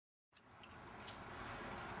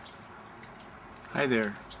Hi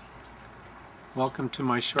there. Welcome to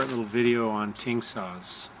my short little video on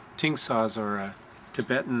Tingsas. Tingsas are a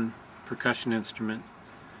Tibetan percussion instrument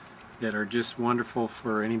that are just wonderful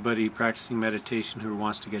for anybody practicing meditation who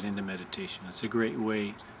wants to get into meditation. It's a great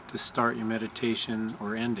way to start your meditation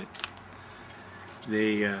or end it.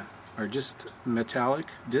 They are just metallic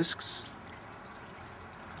discs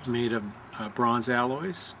made of bronze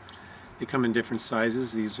alloys. They come in different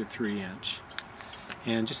sizes. These are 3-inch.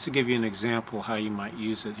 And just to give you an example how you might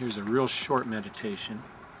use it, here's a real short meditation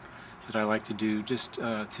that I like to do just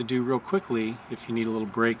to do real quickly if you need a little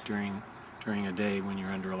break during a day when you're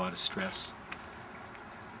under a lot of stress.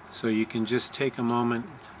 So you can just take a moment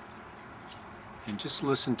and just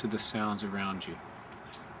listen to the sounds around you.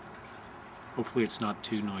 Hopefully it's not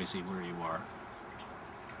too noisy where you are.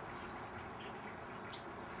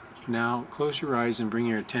 Now close your eyes and bring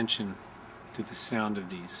your attention to the sound of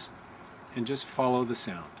these. And just follow the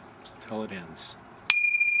sound till it ends.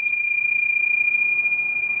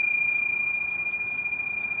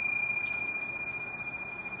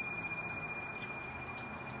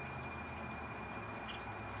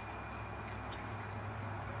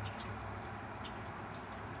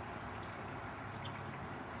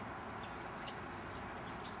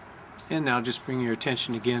 And now just bring your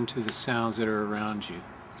attention again to the sounds that are around you.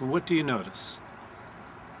 And what do you notice?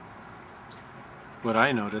 What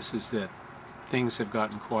I notice is that things have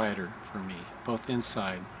gotten quieter for me, both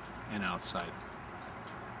inside and outside.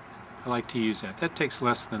 I like to use that. That takes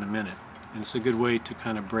less than a minute, and it's a good way to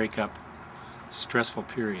kind of break up stressful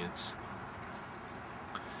periods.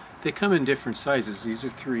 They come in different sizes. These are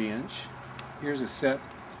 3-inch. Here's a set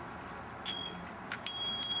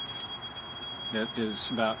that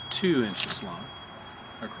is about 2 inches long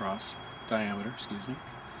across, diameter, excuse me.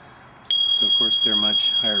 So of course they're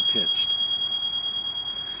much higher pitched.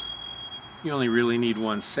 You only really need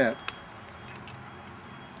one set,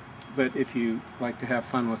 but if you like to have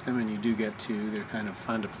fun with them, and you do get to, they're kind of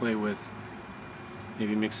fun to play with,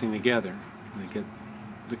 maybe mixing together, and they get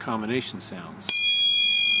the combination sounds.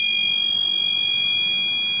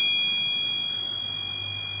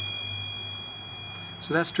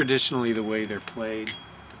 So that's traditionally the way they're played,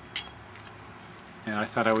 and I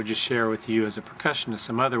thought I would just share with you as a percussionist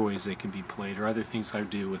some other ways they can be played, or other things I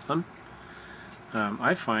do with them.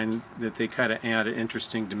 I find that they kind of add an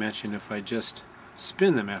interesting dimension if I just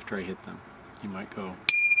spin them after I hit them. You might go.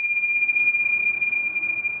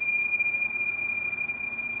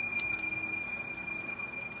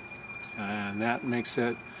 And that makes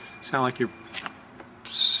it sound like you're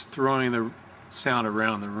throwing the sound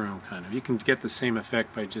around the room, kind of. You can get the same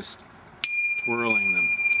effect by just twirling them.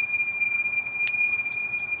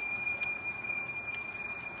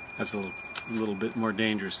 That's a little bit more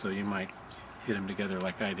dangerous, so you might hit them together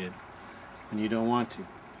like I did, and you don't want to.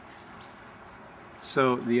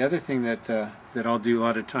 So the other thing that I'll do a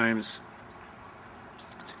lot of times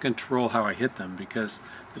to control how I hit them, because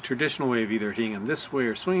the traditional way of either hitting them this way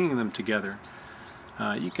or swinging them together,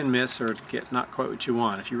 you can miss or get not quite what you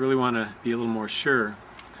want. If you really want to be a little more sure,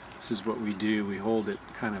 this is what we do. We hold it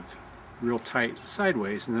kind of real tight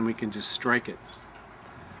sideways, and then we can just strike it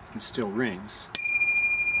and still rings.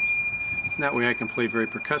 And that way I can play very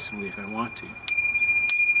percussively if I want to.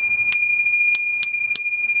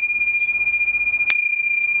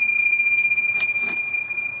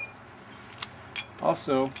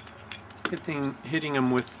 Also, hitting them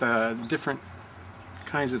with different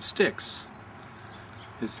kinds of sticks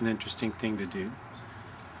is an interesting thing to do,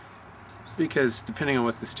 because depending on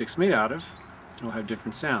what the stick's made out of, it'll have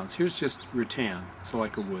different sounds. Here's just rattan, so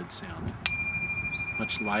like a wood sound.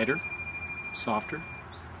 Much lighter, softer.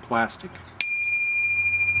 Plastic.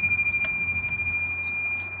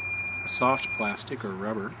 A soft plastic or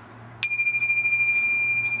rubber.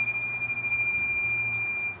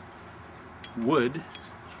 Wood.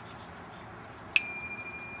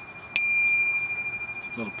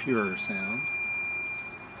 A little purer sound.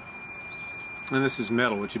 And this is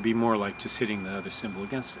metal, which would be more like just hitting the other cymbal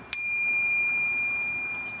against it.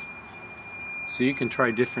 So you can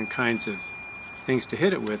try different kinds of things to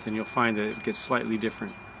hit it with, and you'll find that it gets slightly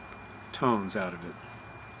different tones out of it.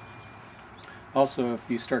 Also, if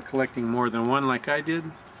you start collecting more than one like I did,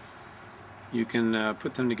 you can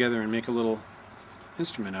put them together and make a little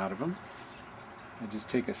instrument out of them. I just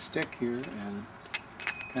take a stick here and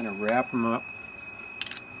kind of wrap them up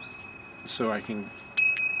so I can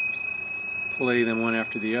play them one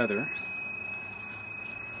after the other.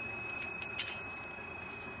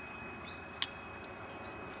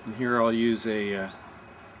 And here I'll use a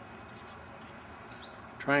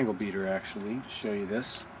triangle beater actually to show you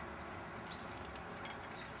this.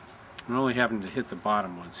 I'm only having to hit the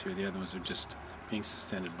bottom ones here. The other ones are just being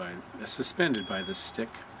suspended by this stick.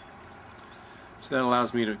 So that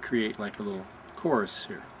allows me to create like a little chorus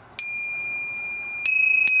here.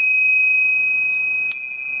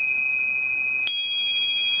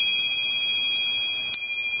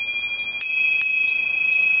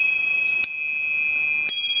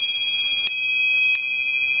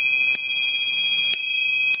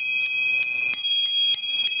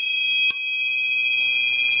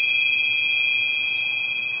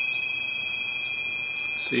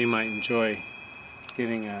 So you might enjoy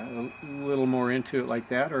getting a little more into it like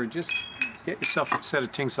that, or just get yourself a set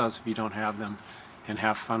of Tingshas if you don't have them and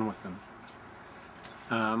have fun with them.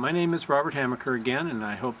 My name is Robert Hamaker again, and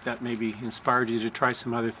I hope that maybe inspired you to try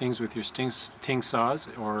some other things with your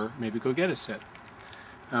Tingshas, or maybe go get a set.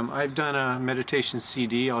 I've done a meditation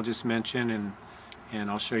CD I'll just mention, and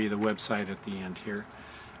I'll show you the website at the end here.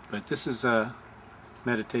 But this is a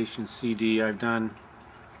meditation CD I've done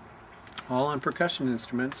all on percussion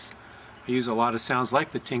instruments. I use a lot of sounds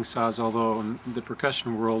like the Tingshas, although in the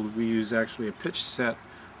percussion world we use actually a pitch set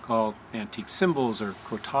called antique cymbals or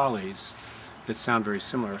crotales that sound very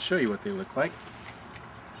similar. I'll show you what they look like.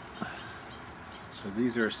 So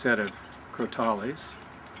these are a set of crotales.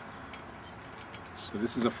 So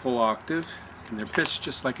this is a full octave, and they're pitched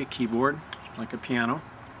just like a keyboard, like a piano,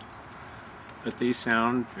 but they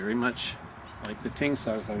sound very much like the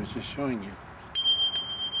Tingshas I was just showing you.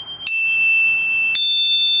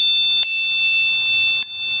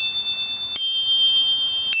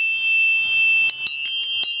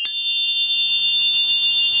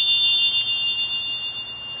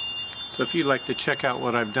 So if you'd like to check out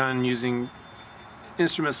what I've done using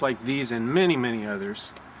instruments like these and many, many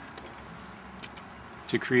others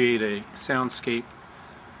to create a soundscape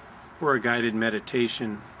or a guided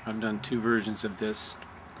meditation, I've done 2 versions of this.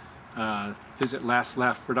 Visit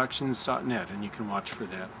lastlaughproductions.net and you can watch for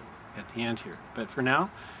that at the end here. But for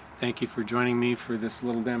now, thank you for joining me for this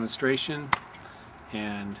little demonstration,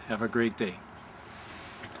 and have a great day.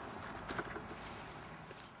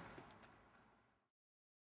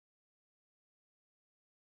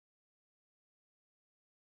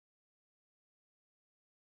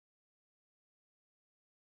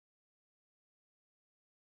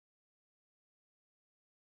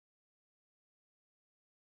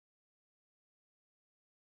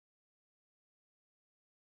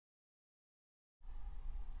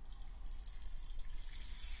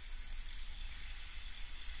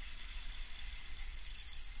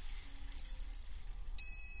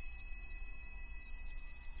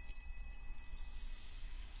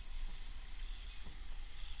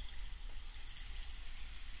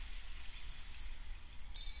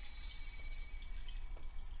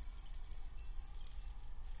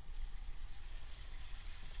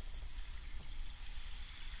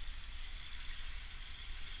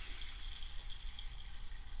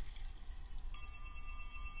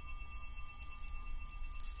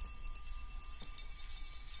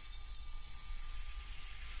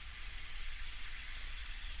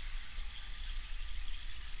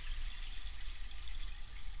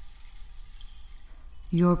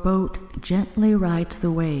 Your boat gently rides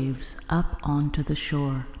the waves up onto the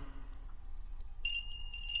shore.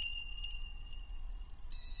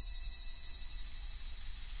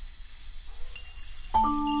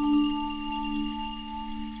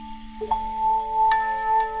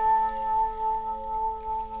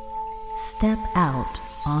 Step out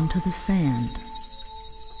onto the sand.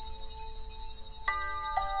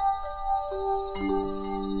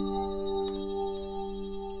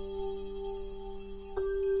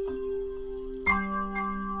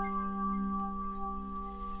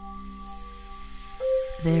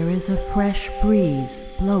 There is a fresh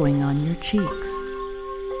breeze blowing on your cheeks.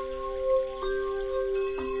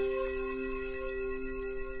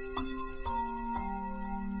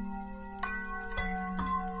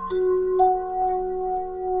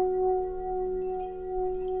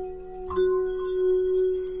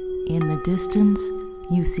 In the distance,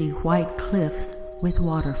 you see white cliffs with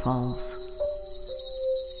waterfalls.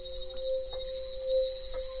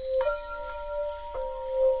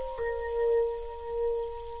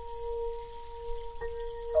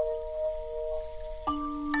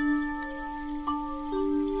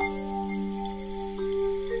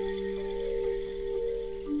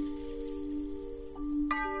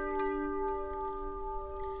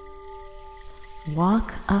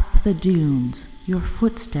 Walk up the dunes, your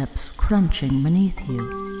footsteps crunching beneath you.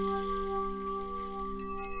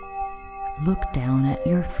 Look down at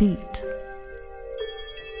your feet.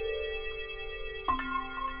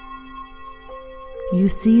 You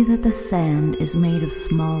see that the sand is made of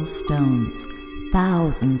small stones,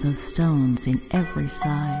 thousands of stones in every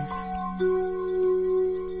size.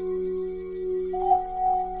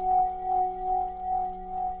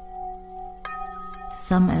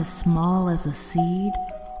 Some as small as a seed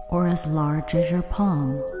or as large as your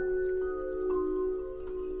palm.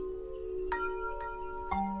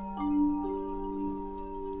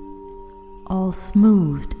 All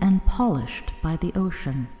smoothed and polished by the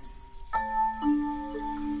ocean.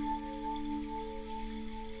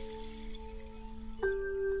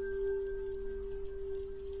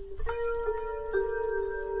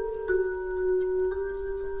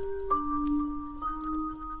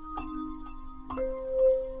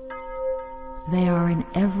 They are in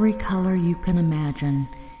every color you can imagine,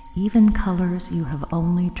 even colors you have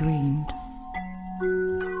only dreamed.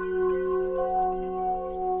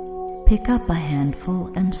 Pick up a handful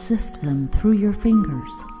and sift them through your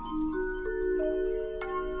fingers.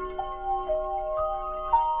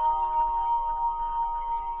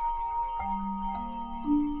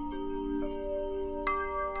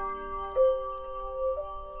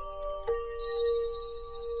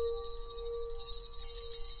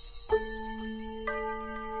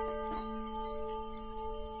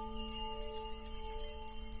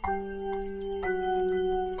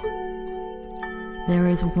 There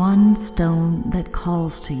is one stone that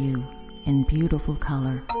calls to you in beautiful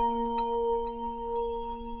color.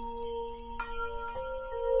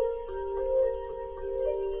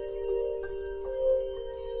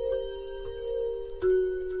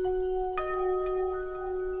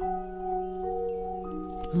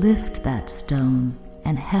 Lift that stone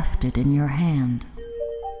and heft it in your hand.